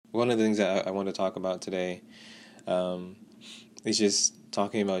one of the things that I want to talk about today um, is just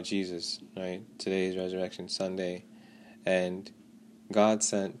talking about Jesus, right? Today is Resurrection Sunday, and God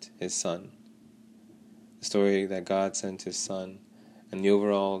sent His Son. The story that God sent His Son, and the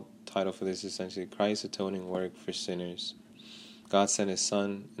overall title for this is essentially Christ's atoning work for sinners. God sent His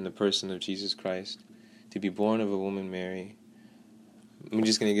Son in the person of Jesus Christ to be born of a woman, Mary. I'm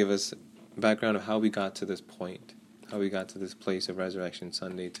just going to give us a background of how we got to this point, how we got to this place of Resurrection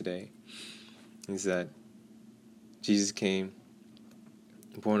Sunday today. Is that Jesus came,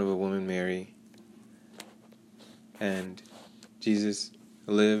 born of a woman, Mary, and Jesus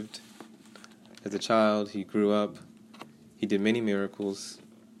lived as a child. He grew up, he did many miracles,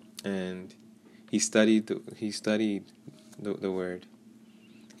 and he studied the Word.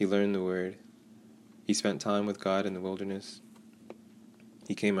 He learned the Word. He spent time with God in the wilderness.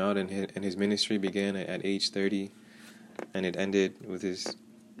 He came out, and his ministry began at age 30, and it ended with his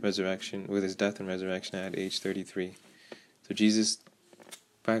resurrection, with his death and resurrection at age 33. So Jesus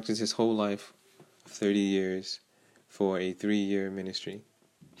practiced his whole life of 30 years for a 3-year ministry.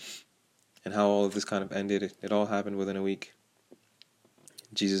 And how all of this kind of ended, it all happened within a week.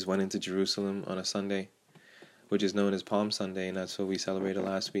 Jesus went into Jerusalem on a Sunday, which is known as Palm Sunday, and that's what we celebrated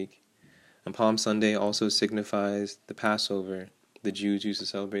last week. And Palm Sunday also signifies the Passover. The Jews used to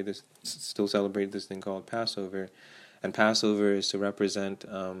celebrate this, still celebrate this thing called Passover. And Passover is to represent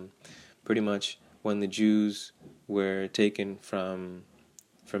pretty much when the Jews were taken from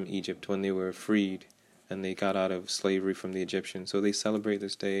Egypt, when they were freed and they got out of slavery from the Egyptians. So they celebrate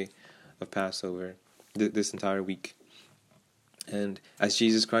this day of Passover this entire week. And as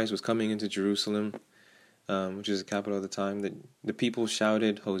Jesus Christ was coming into Jerusalem, which is the capital of the time, the people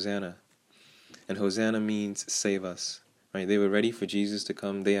shouted, Hosanna. And Hosanna means save us. Right? They were ready for Jesus to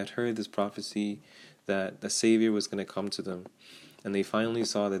come. They had heard this prophecy that the Savior was going to come to them. And they finally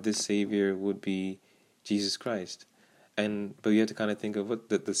saw that this Savior would be Jesus Christ. But you have to kind of think of what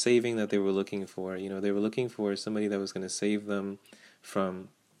the saving that they were looking for. They were looking for somebody that was going to save them from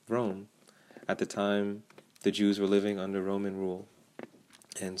Rome. At the time, the Jews were living under Roman rule.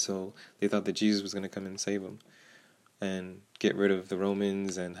 And so they thought that Jesus was going to come and save them and get rid of the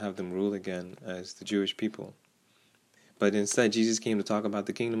Romans and have them rule again as the Jewish people. But instead, Jesus came to talk about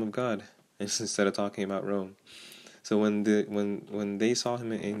the kingdom of God instead of talking about Rome. So when they saw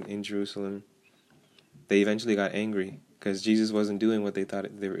him in Jerusalem, they eventually got angry because Jesus wasn't doing what they thought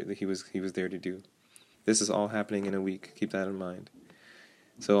he was there to do. This is all happening in a week. Keep that in mind.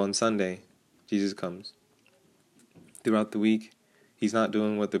 So on Sunday, Jesus comes. Throughout the week, he's not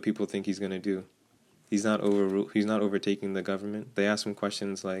doing what the people think he's going to do. He's not overtaking the government. They ask him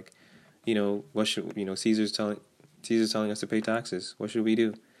questions like, what should Caesar's telling us to pay taxes. What should we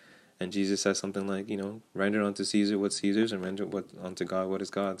do? And Jesus says something like, render unto Caesar what's Caesar's and render unto God what is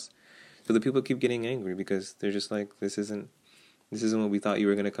God's. So the people keep getting angry because they're just like, this isn't what we thought you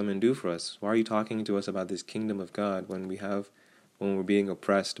were going to come and do for us. Why are you talking to us about this kingdom of God when we're being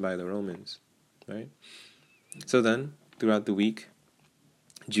oppressed by the Romans, right? So then, throughout the week,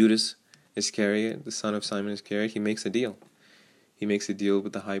 Judas Iscariot, the son of Simon Iscariot, he makes a deal. He makes a deal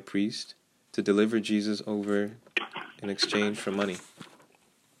with the high priest to deliver Jesus over in exchange for money.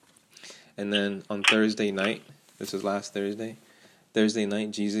 And then on Thursday night, this is last Thursday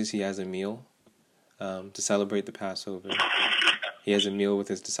night, Jesus, he has a meal to celebrate the Passover. He has a meal with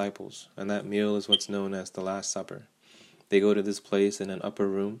his disciples, and that meal is what's known as the Last Supper. They go to this place in an upper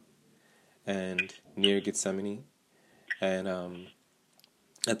room and near Gethsemane, and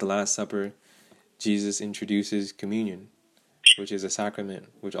at the Last Supper, Jesus introduces communion, which is a sacrament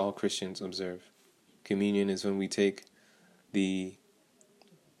which all Christians observe. Communion is when we take the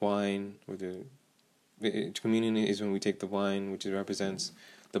wine, communion is when we take the wine, which represents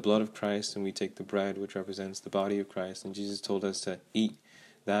the blood of Christ, and we take the bread, which represents the body of Christ. And Jesus told us to eat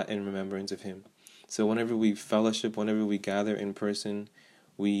that in remembrance of him. So whenever we fellowship, whenever we gather in person,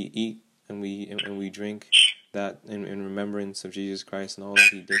 we eat and we drink that in remembrance of Jesus Christ and all that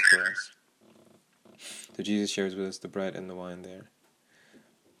he did for us. So Jesus shares with us the bread and the wine there.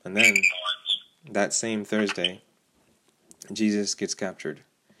 And then, that same Thursday, Jesus gets captured.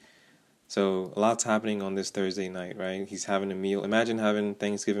 So a lot's happening on this Thursday night, right? He's having a meal. Imagine having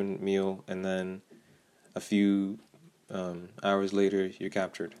Thanksgiving meal and then a few hours later you're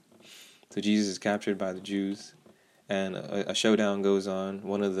captured. So Jesus is captured by the Jews, and a showdown goes on.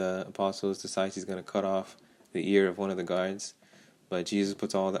 One of the apostles decides he's going to cut off the ear of one of the guards, but Jesus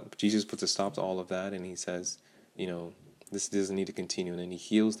puts a stop to all of that, and he says, this doesn't need to continue, and then he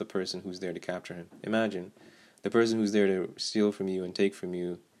heals the person who's there to capture him. Imagine, the person who's there to steal from you and take from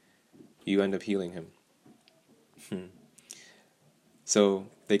you, you end up healing him. So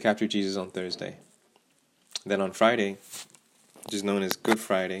they captured Jesus on Thursday. Then on Friday, which is known as Good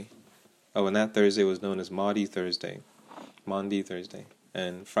Friday, and that Thursday was known as Maundy Thursday,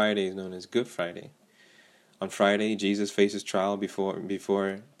 and Friday is known as Good Friday. On Friday, Jesus faces trial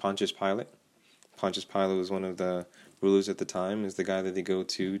before Pontius Pilate. Pontius Pilate was one of the rulers at the time, is the guy that they go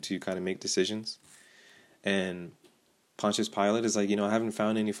to kind of make decisions. And Pontius Pilate is like, I haven't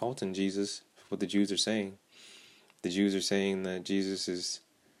found any fault in Jesus, what the Jews are saying. The Jews are saying that Jesus is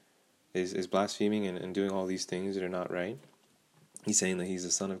blaspheming and doing all these things that are not right. He's saying that he's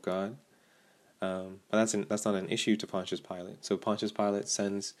the Son of God. But that's not an issue to Pontius Pilate. So Pontius Pilate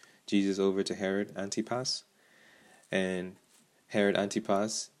sends Jesus over to Herod Antipas. And Herod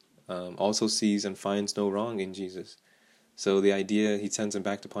Antipas also sees and finds no wrong in Jesus. So the idea, he sends him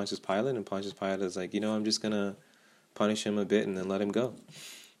back to Pontius Pilate, and Pontius Pilate is like, I'm just going to punish him a bit and then let him go.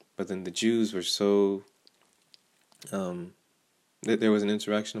 But then the Jews were so, there was an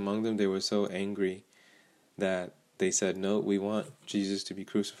insurrection among them. They were so angry that they said, no, we want Jesus to be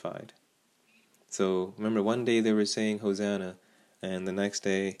crucified. So remember, one day they were saying Hosanna, and the next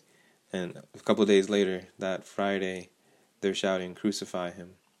day, and a couple of days later, that Friday, they're shouting, crucify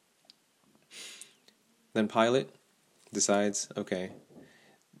him. Then Pilate decides, okay,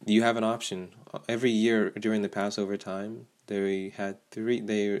 you have an option. Every year during the Passover time, they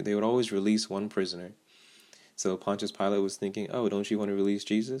would always release one prisoner. So Pontius Pilate was thinking, don't you want to release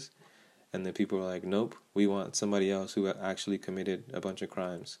Jesus? And the people were like, nope, we want somebody else who actually committed a bunch of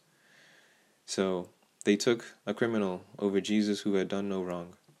crimes. So they took a criminal over Jesus who had done no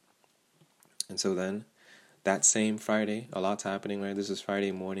wrong. And so then, that same Friday, a lot's happening, right? This is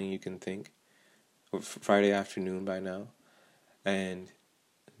Friday morning, you can think. Or Friday afternoon by now. And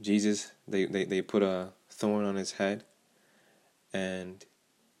Jesus, they put a thorn on his head. And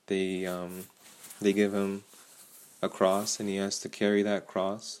they give him a cross, and he has to carry that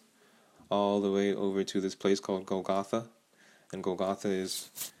cross all the way over to this place called Golgotha. And Golgotha is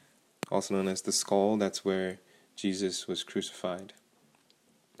also known as the skull. That's where Jesus was crucified.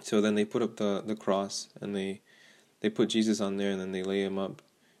 So then they put up the cross, and they put Jesus on there, and then they lay him up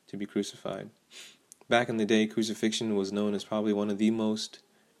to be crucified. Back in the day, crucifixion was known as probably one of the most,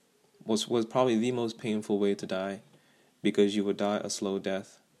 was probably the most painful way to die, because you would die a slow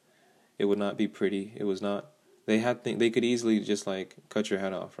death. It would not be pretty. It was not, they could easily just cut your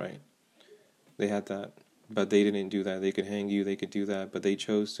head off, right? They had that, but they didn't do that. They could hang you, they could do that, but they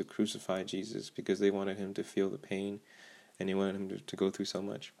chose to crucify Jesus because they wanted him to feel the pain, and they wanted him to go through so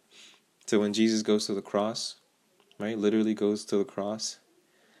much. So when Jesus goes to the cross, right, literally goes to the cross,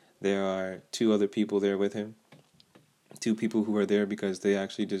 there are two other people there with him. Two people who are there because they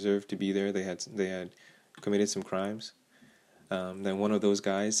actually deserved to be there. They had committed some crimes. Then one of those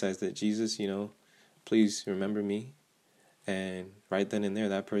guys says that Jesus, please remember me. And right then and there,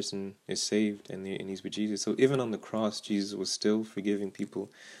 that person is saved and he's with Jesus. So even on the cross, Jesus was still forgiving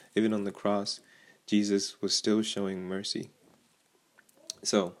people. Even on the cross, Jesus was still showing mercy.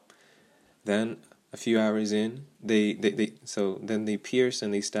 So then a few hours in, they pierce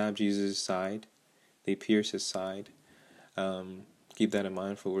and they stab Jesus' side. They pierce his side. Keep that in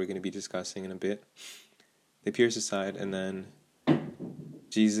mind for what we're going to be discussing in a bit. They pierce his side, and then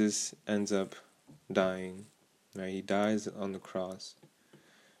Jesus ends up dying. Right? He dies on the cross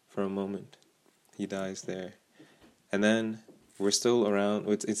for a moment. He dies there. And then we're still around.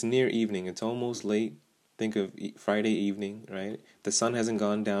 It's near evening. It's almost late. Think of Friday evening, right? The sun hasn't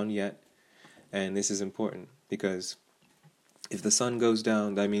gone down yet. And this is important because if the sun goes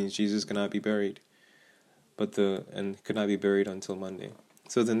down, that means Jesus cannot be buried. And could not be buried until Monday.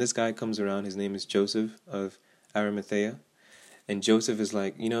 So then this guy comes around. His name is Joseph of Arimathea. And Joseph is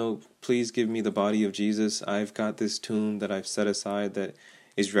like, please give me the body of Jesus. I've got this tomb that I've set aside that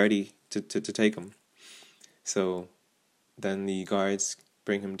is ready to take him. So then the guards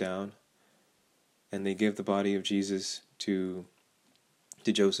bring him down, and they give the body of Jesus to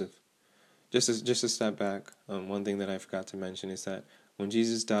Joseph. Just a step back. One thing that I forgot to mention is that when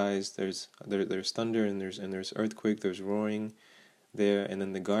Jesus dies, there's thunder and there's earthquake, there's roaring there, and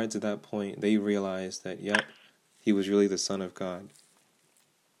then the guards at that point, they realize that he was really the Son of God.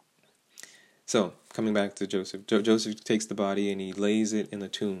 So coming back to Joseph, Joseph takes the body and he lays it in the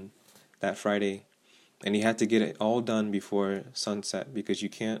tomb that Friday, and he had to get it all done before sunset because you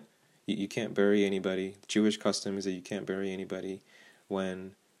can't bury anybody. The Jewish custom is that you can't bury anybody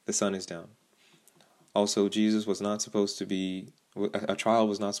when the sun is down. Also, Jesus was not supposed to be, a trial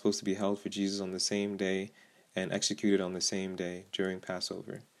was not supposed to be held for Jesus on the same day and executed on the same day during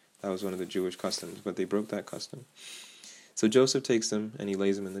Passover. That was one of the Jewish customs, but they broke that custom. So Joseph takes them and he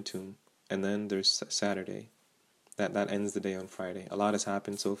lays them in the tomb. And then there's Saturday. that ends the day on Friday. A lot has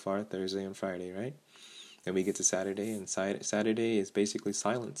happened so far, Thursday and Friday, right? Then we get to Saturday, and Saturday is basically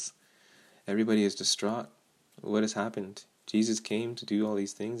silence. Everybody is distraught. What has happened? Jesus came to do all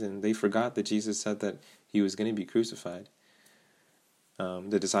these things, and they forgot that Jesus said that he was going to be crucified.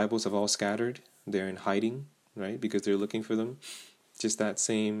 The disciples have all scattered. They're in hiding, right? Because they're looking for them. Just that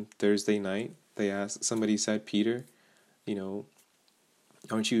same Thursday night, somebody said, Peter,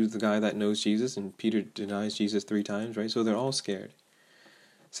 aren't you the guy that knows Jesus? And Peter denies Jesus 3 times, right? So they're all scared.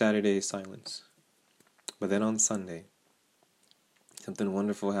 Saturday is silence. But then on Sunday, something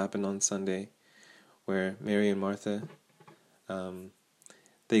wonderful happened on Sunday, where Mary and Martha, Mary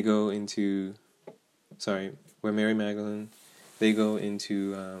Magdalene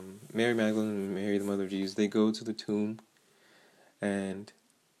and Mary, the mother of Jesus, they go to the tomb, and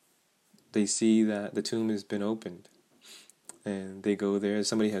they see that the tomb has been opened. And they go there,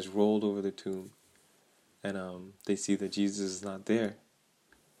 somebody has rolled over the tomb, and they see that Jesus is not there.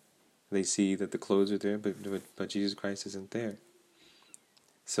 They see that the clothes are there, but Jesus Christ isn't there.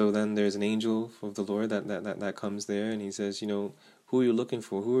 So then there's an angel of the Lord that comes there, and he says, who are you looking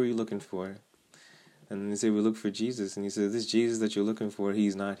for? Who are you looking for? And they say, we look for Jesus. And he says, this Jesus that you're looking for,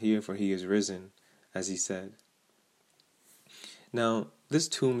 he's not here, for he is risen, as he said. Now, this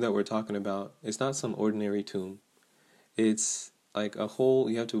tomb that we're talking about, it's not some ordinary tomb. It's like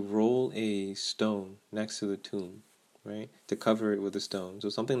you have to roll a stone next to the tomb, right? To cover it with a stone. So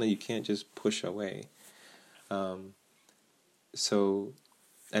something that you can't just push away. And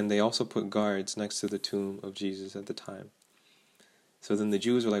they also put guards next to the tomb of Jesus at the time. So then the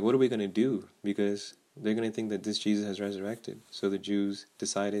Jews were like, what are we going to do? Because they're going to think that this Jesus has resurrected. So the Jews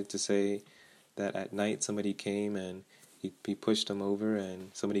decided to say that at night somebody came and he pushed him over,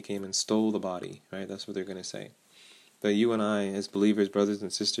 and somebody came and stole the body, right? That's what they're going to say. But you and I, as believers, brothers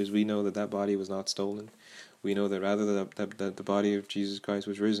and sisters, we know that body was not stolen. We know that rather that the body of Jesus Christ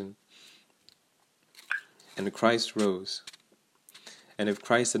was risen. And Christ rose. And if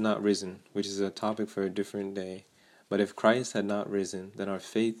Christ had not risen, which is a topic for a different day, but if Christ had not risen, then our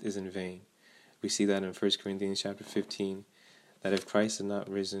faith is in vain. We see that in 1 Corinthians chapter 15, that if Christ had not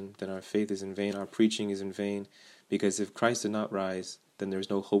risen, then our faith is in vain, our preaching is in vain, because if Christ did not rise, then there's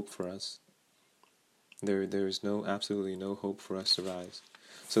no hope for us. There is absolutely no hope for us to rise.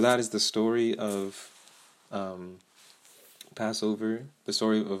 So that is the story of Passover, the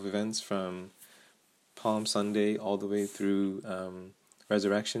story of events from Palm Sunday all the way through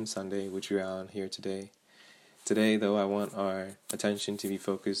Resurrection Sunday, which we are on here today. Today, though, I want our attention to be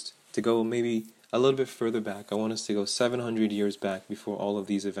focused, to go maybe a little bit further back. I want us to go 700 years back before all of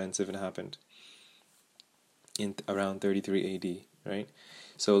these events even happened, in around 33 AD, right?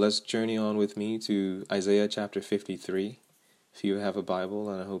 So let's journey on with me to Isaiah chapter 53. If you have a Bible,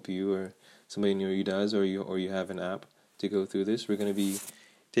 and I hope you or somebody near you does, or you have an app to go through this, we're going to be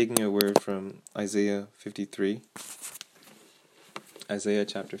taking a word from Isaiah 53. Isaiah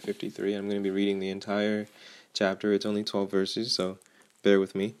chapter 53. I'm going to be reading the entire chapter. It's only 12 verses, so bear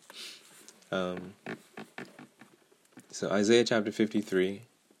with me. So Isaiah chapter 53.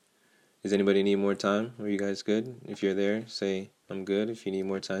 Does anybody need more time? Are you guys good? If you're there, say, I'm good. If you need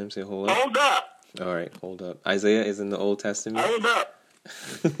more time, say, hold up. Hold up. All right, hold up. Isaiah is in the Old Testament. Hold up.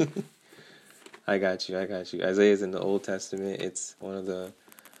 I got you. Isaiah is in the Old Testament. It's one of the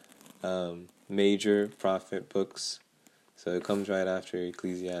major prophet books. So it comes right after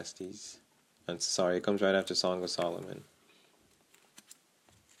Ecclesiastes. It comes right after Song of Solomon.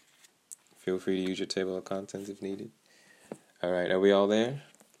 Feel free to use your table of contents if needed. All right, are we all there?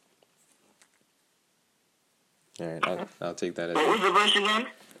 All right, I'll take that as What was the verse again?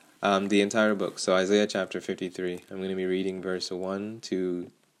 the entire book. So Isaiah chapter 53. I'm going to be reading verse 1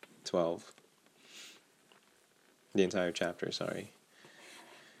 to 12. The entire chapter, sorry.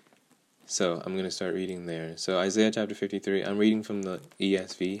 So I'm going to start reading there. So Isaiah chapter 53, I'm reading from the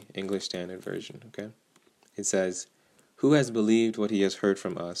ESV, English Standard Version, okay? It says, "Who has believed what he has heard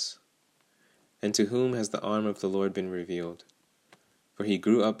from us? And to whom has the arm of the Lord been revealed? For he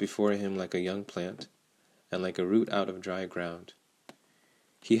grew up before him like a young plant, and like a root out of dry ground.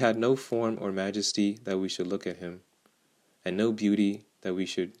 He had no form or majesty that we should look at him, and no beauty that we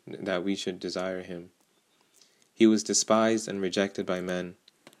should desire him. He was despised and rejected by men,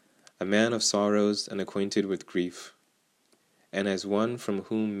 a man of sorrows and acquainted with grief. And as one from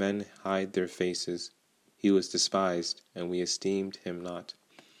whom men hide their faces, he was despised, and we esteemed him not.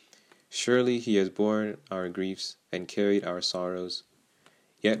 Surely he has borne our griefs and carried our sorrows,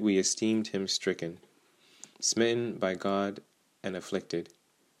 yet we esteemed him stricken, smitten by God and afflicted.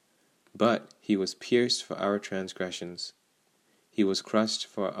 But he was pierced for our transgressions, he was crushed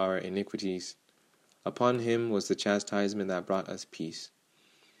for our iniquities. Upon him was the chastisement that brought us peace,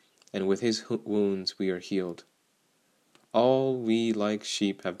 and with his wounds we are healed. All we like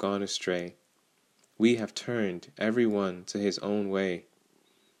sheep have gone astray. We have turned every one to his own way,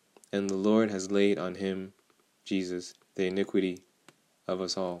 and the Lord has laid on him, Jesus, the iniquity of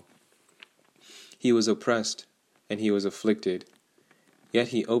us all. He was oppressed, and he was afflicted, yet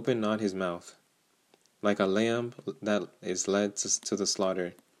he opened not his mouth. Like a lamb that is led to the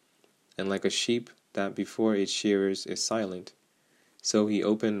slaughter, and like a sheep that before its shearers is silent, so he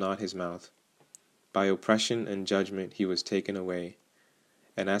opened not his mouth. By oppression and judgment he was taken away.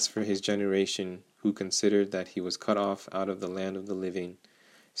 And as for his generation, who considered that he was cut off out of the land of the living,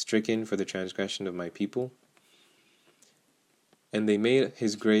 stricken for the transgression of my people? And they made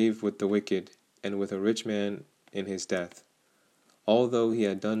his grave with the wicked, and with a rich man in his death, although he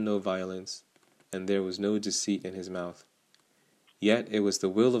had done no violence, and there was no deceit in his mouth. Yet it was the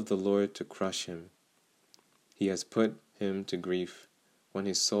will of the Lord to crush him. He has put him to grief, when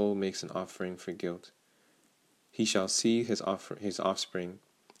his soul makes an offering for guilt. He shall see his offspring,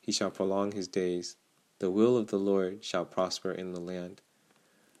 he shall prolong his days. The will of the Lord shall prosper in the land.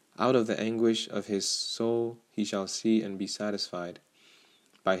 Out of the anguish of his soul he shall see and be satisfied.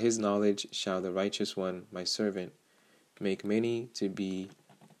 By his knowledge shall the righteous one, my servant, make many to be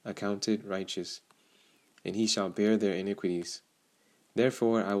accounted righteous, and he shall bear their iniquities.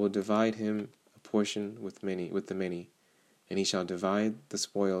 Therefore I will divide him a portion with the many, and he shall divide the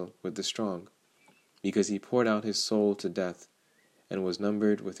spoil with the strong, because he poured out his soul to death, and was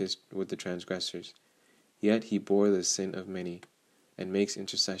numbered with the transgressors. Yet he bore the sin of many, and makes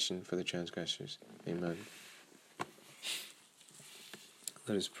intercession for the transgressors. Amen.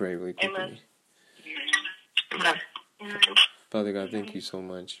 Let us pray really quickly. Amen. Father God, thank you so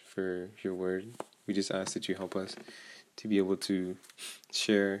much for your word. We just ask that you help us to be able to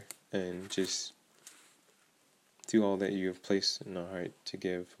share and just do all that you have placed in our heart to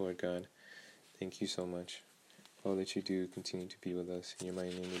give, Lord God. Thank you so much for all that you do. Continue to be with us. In your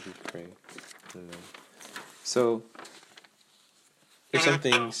mighty name we do pray. Amen. So, there's some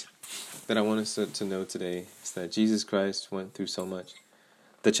things that I want us to know today. Is that Jesus Christ went through so much.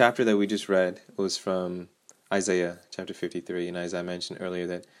 The chapter that we just read was from Isaiah chapter 53, and as I mentioned earlier,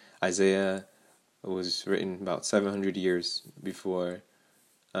 that Isaiah was written about 700 years before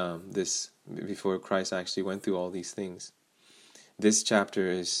before Christ actually went through all these things. This chapter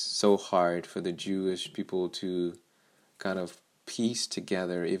is so hard for the Jewish people to kind of piece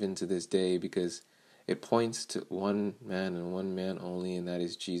together even to this day, because it points to one man and one man only, and that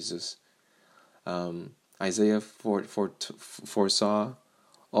is Jesus. Isaiah foresaw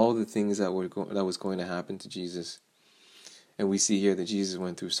all the things that was going to happen to Jesus. And we see here that Jesus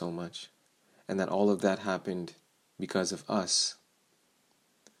went through so much, and that all of that happened because of us.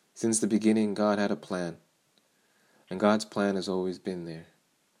 Since the beginning, God had a plan, and God's plan has always been there,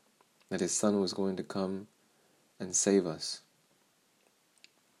 that his Son was going to come and save us.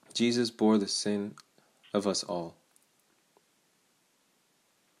 Jesus bore the sin of us all.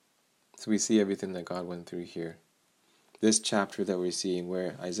 So we see everything that God went through here. This chapter that we're seeing,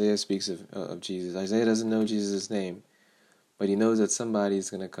 where Isaiah speaks of Jesus. Isaiah doesn't know Jesus' name, but he knows that somebody is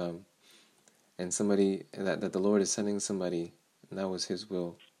going to come, and somebody that the Lord is sending somebody, and that was his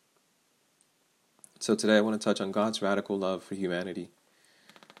will. So today I want to touch on God's radical love for humanity.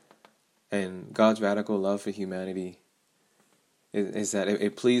 And God's radical love for humanity is that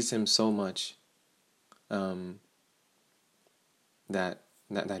it pleased him so much that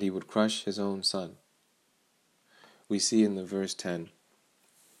he would crush his own Son. We see in the verse 10.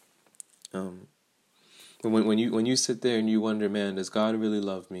 When you sit there and you wonder, man, does God really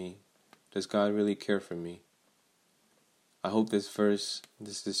love me? Does God really care for me? I hope this verse,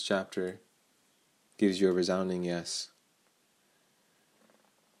 this chapter, gives you a resounding yes.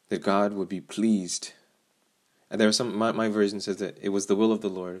 That God would be pleased. And there are some. My version says that it was the will of the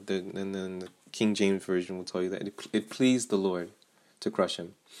Lord. And then the King James version will tell you that it pleased the Lord to crush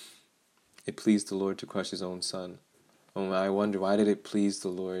him. It pleased the Lord to crush his own Son. I wonder, why did it please the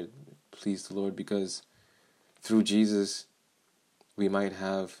Lord? Please the Lord because through Jesus we might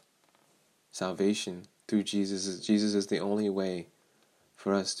have salvation. Through Jesus is the only way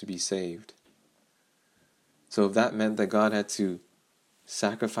for us to be saved. So if that meant that God had to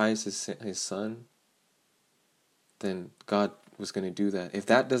sacrifice his Son, then God was going to do that. If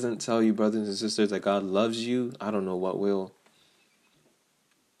that doesn't tell you, brothers and sisters, that God loves you, I don't know what will.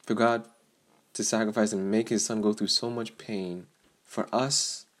 For God to sacrifice and make his Son go through so much pain for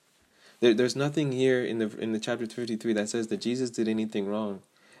us, there's nothing here in the chapter 53 that says that Jesus did anything wrong.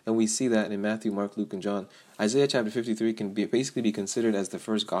 And we see that in Matthew, Mark, Luke, and John. Isaiah chapter 53 can basically be considered as the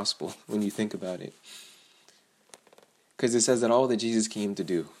first gospel when you think about it. Because it says that all that Jesus came to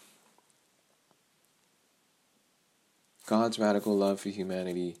do, God's radical love for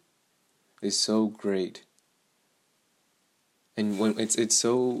humanity, is so great. And when it's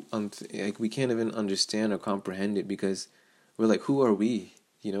so like we can't even understand or comprehend it, because we're like, who are we?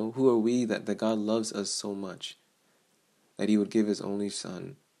 You know, who are we that God loves us so much that He would give His only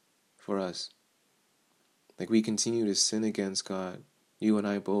Son for us? Like, we continue to sin against God, you and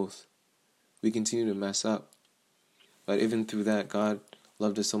I both. We continue to mess up. But even through that, God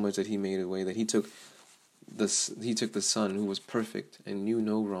loved us so much that He made a way, that He took the Son who was perfect and knew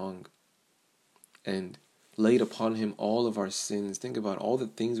no wrong, and laid upon Him all of our sins. Think about all the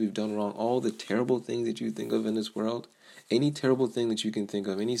things we've done wrong, all the terrible things that you think of in this world. Any terrible thing that you can think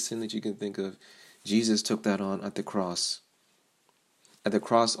of, any sin that you can think of, Jesus took that on at the cross. At the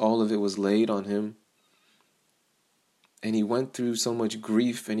cross, all of it was laid on Him. And He went through so much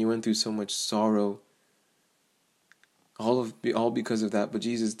grief, and He went through so much sorrow. All because of that. But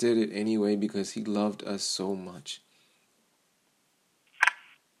Jesus did it anyway because He loved us so much.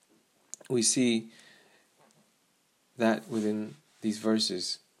 We see that within these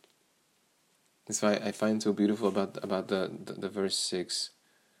verses. That's why I find so beautiful about the verse 6.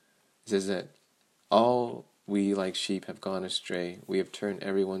 It says that all we like sheep have gone astray. We have turned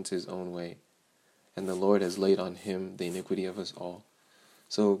everyone to his own way. And the Lord has laid on Him the iniquity of us all.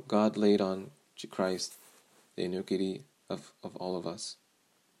 So God laid on Christ the iniquity of all of us.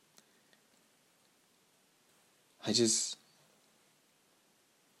 I just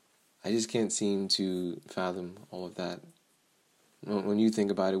can't seem to fathom all of that. When you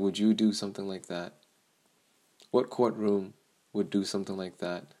think about it, would you do something like that? What courtroom would do something like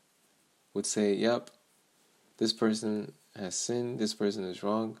that? Would say, yep, this person has sinned, this person is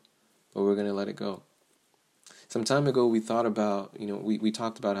wrong, but we're going to let it go. Some time ago, we thought about, we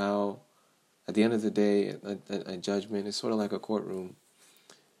talked about how at the end of the day, a judgment is sort of like a courtroom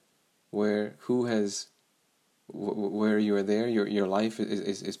where where you are there, your life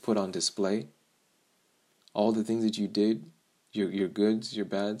is put on display. All the things that you did, your goods, your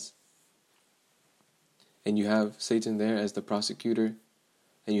bads. And you have Satan there as the prosecutor,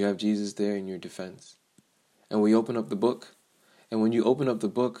 and you have Jesus there in your defense. And we open up the book, and when you open up the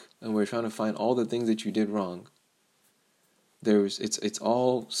book and we're trying to find all the things that you did wrong, it's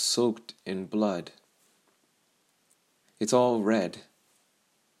all soaked in blood. It's all red.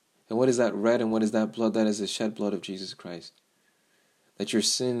 And what is that red and what is that blood? That is the shed blood of Jesus Christ. That your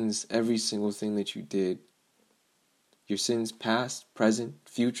sins, every single thing that you did, your sins past, present,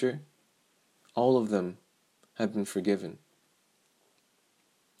 future, all of them have been forgiven.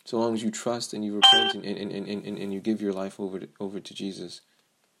 So long as you trust and you repent and you give your life over to Jesus.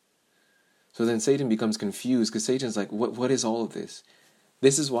 So then Satan becomes confused, because Satan's like, what is all of this?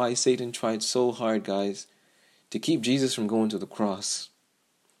 This is why Satan tried so hard, guys, to keep Jesus from going to the cross.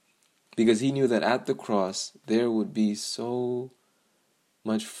 Because he knew that at the cross, there would be so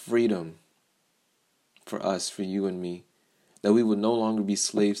much freedom for us, for you and me, that we would no longer be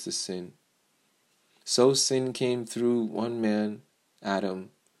slaves to sin. So sin came through one man,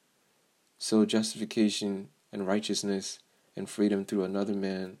 Adam. So justification and righteousness and freedom through another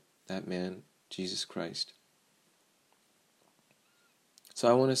man, that man, Jesus Christ. So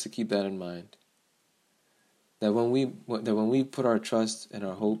I want us to keep that in mind. That when we put our trust and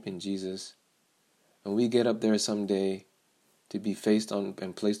our hope in Jesus, and we get up there someday to be faced on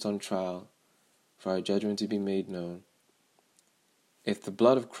and placed on trial, for our judgment to be made known, if the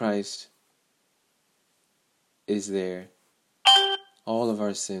blood of Christ is there, all of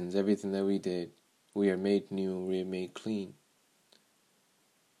our sins, everything that we did, we are made new and we are made clean.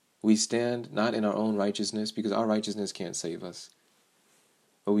 We stand not in our own righteousness, because our righteousness can't save us,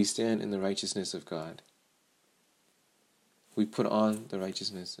 but we stand in the righteousness of God. We put on the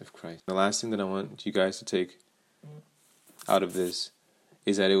righteousness of Christ. The last thing that I want you guys to take out of this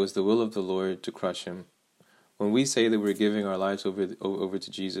is that it was the will of the Lord to crush Him. When we say that we're giving our lives over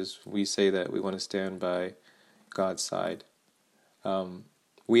to Jesus, we say that we want to stand by God's side.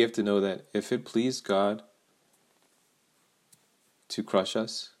 We have to know that if it pleased God to crush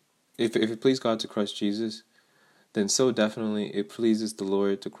us, if it pleased God to crush Jesus, then so definitely it pleases the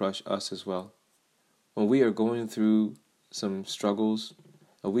Lord to crush us as well. When we are going through some struggles,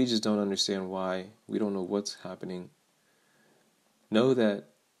 and we just don't understand why, we don't know what's happening, know that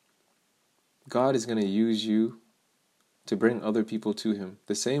God is going to use you to bring other people to Him.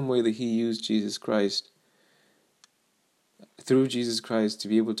 The same way that He used Jesus Christ, through Jesus Christ, to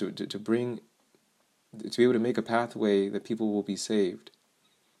be able to make a pathway that people will be saved.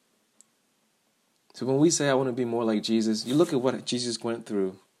 So when we say, I want to be more like Jesus, you look at what Jesus went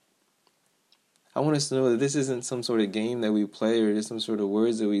through. I want us to know that this isn't some sort of game that we play or just some sort of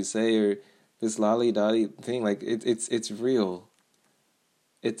words that we say or this lolly-dolly thing. Like, it's real.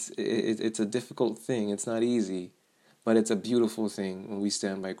 It's a difficult thing. It's not easy. But it's a beautiful thing when we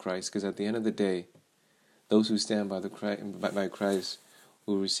stand by Christ. Because at the end of the day, those who stand by Christ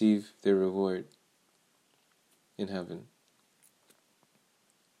will receive their reward in heaven.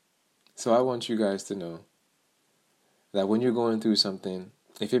 So I want you guys to know that when you're going through something,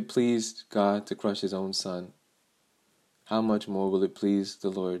 if it pleased God to crush his own son, how much more will it please the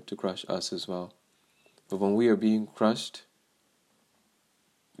Lord to crush us as well? But when we are being crushed,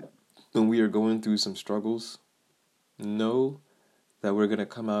 when we are going through some struggles, know that we're going to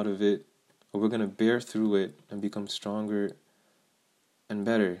come out of it, or we're going to bear through it and become stronger and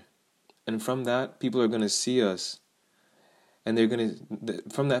better. And from that, people are going to see us. And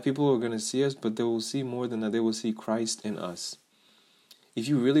from that, people are going to see us, but they will see more than that. They will see Christ in us. If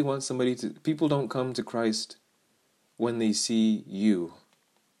you really want people don't come to Christ when they see you.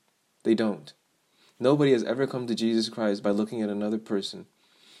 They don't. Nobody has ever come to Jesus Christ by looking at another person.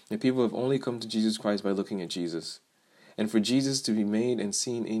 And people have only come to Jesus Christ by looking at Jesus. And for Jesus to be made and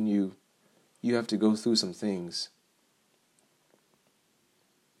seen in you, you have to go through some things.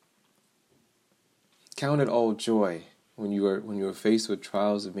 Count it all joy when you are faced with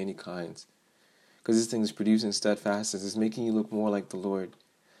trials of many kinds. Because this thing is producing steadfastness. It's making you look more like the Lord.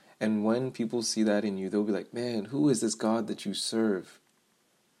 And when people see that in you, they'll be like, man, who is this God that you serve?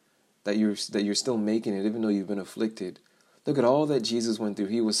 That you're still making it even though you've been afflicted. Look at all that Jesus went through.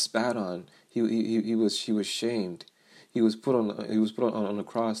 He was spat on. He was shamed. He was put on the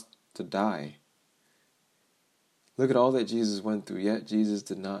cross to die. Look at all that Jesus went through. Yet Jesus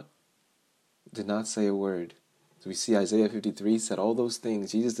did not say a word. So we see Isaiah 53 said all those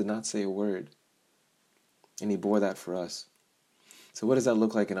things. Jesus did not say a word. And he bore that for us. So what does that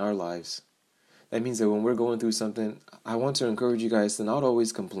look like in our lives? That means that when we're going through something, I want to encourage you guys to not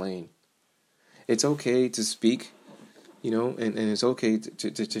always complain. It's okay to speak, and it's okay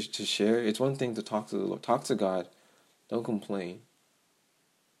to share. It's one thing to talk to the Lord. Talk to God. Don't complain.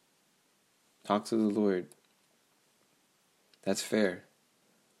 Talk to the Lord. That's fair.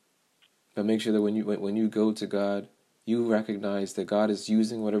 But make sure that when you go to God, you recognize that God is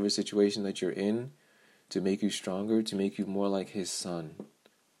using whatever situation that you're in to make you stronger, to make you more like his son.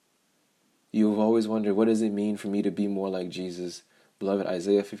 You have always wondered, what does it mean for me to be more like Jesus? Beloved,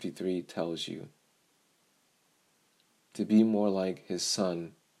 Isaiah 53 tells you. To be more like his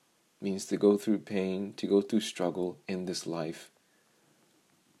son means to go through pain, to go through struggle in this life.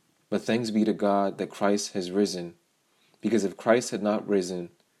 But thanks be to God that Christ has risen. Because if Christ had not risen,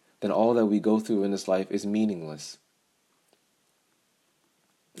 then all that we go through in this life is meaningless.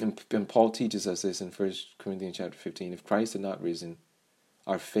 And Paul teaches us this in 1 Corinthians chapter 15. If Christ had not risen,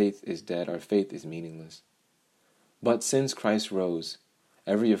 our faith is dead, our faith is meaningless. But since Christ rose,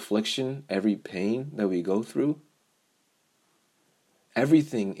 every affliction, every pain that we go through,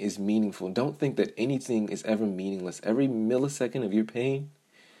 everything is meaningful. Don't think that anything is ever meaningless. Every millisecond of your pain,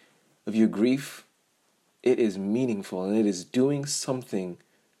 of your grief, it is meaningful and it is doing something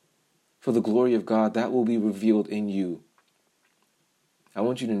for the glory of God that will be revealed in you. I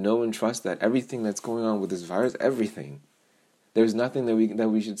want you to know and trust that everything that's going on with this virus, everything, there's nothing that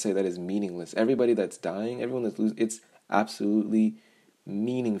we should say that is meaningless. Everybody that's dying, everyone that's losing, it's absolutely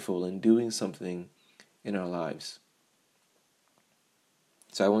meaningful and doing something in our lives.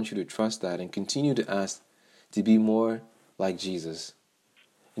 So I want you to trust that and continue to ask to be more like Jesus,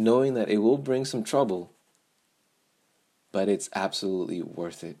 knowing that it will bring some trouble, but it's absolutely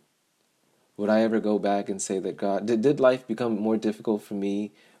worth it. Would I ever go back and say that God, did life become more difficult for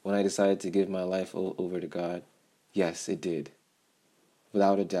me when I decided to give my life over to God? Yes, it did.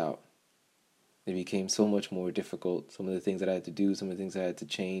 Without a doubt. It became so much more difficult. Some of the things that I had to do, some of the things I had to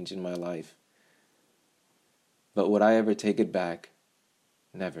change in my life. But would I ever take it back?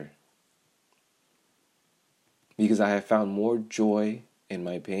 Never. Because I have found more joy in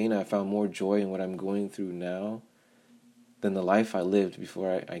my pain. I found more joy in what I'm going through now than the life I lived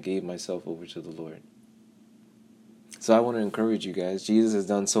before I gave myself over to the Lord. So I want to encourage you guys. Jesus has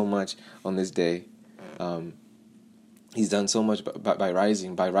done so much on this day. He's done so much by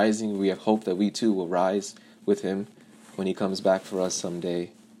rising. By rising, we have hope that we too will rise with him when he comes back for us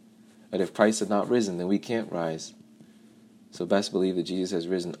someday. But if Christ had not risen, then we can't rise. So best believe that Jesus has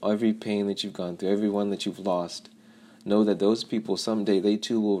risen. Every pain that you've gone through, every one that you've lost, know that those people someday, they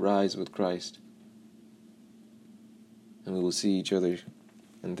too will rise with Christ. And we will see each other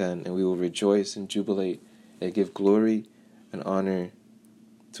and we will rejoice and jubilate and give glory and honor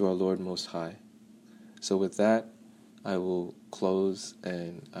to our Lord Most High. So with that, I will close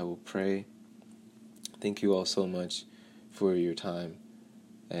and I will pray. Thank you all so much for your time,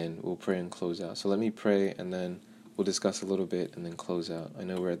 and we'll pray and close out. So let me pray, and then we'll discuss a little bit and then close out. I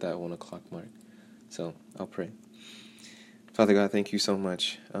know we're at that 1 o'clock mark, so I'll pray. Father God, thank you so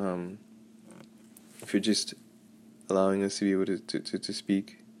much for just allowing us to be able to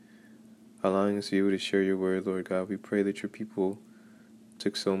speak, allowing us to be able to share your word, Lord God. We pray that your people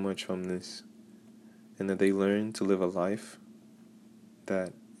took so much from this, and that they learn to live a life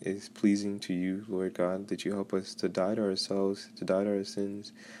that is pleasing to you, Lord God, that you help us to die to ourselves, to die to our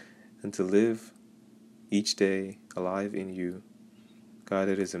sins, and to live each day alive in you. God,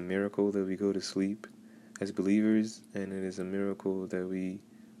 it is a miracle that we go to sleep as believers, and it is a miracle that we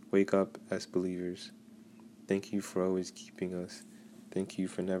wake up as believers. Thank you for always keeping us. Thank you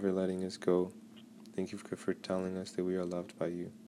for never letting us go. Thank you for telling us that we are loved by you.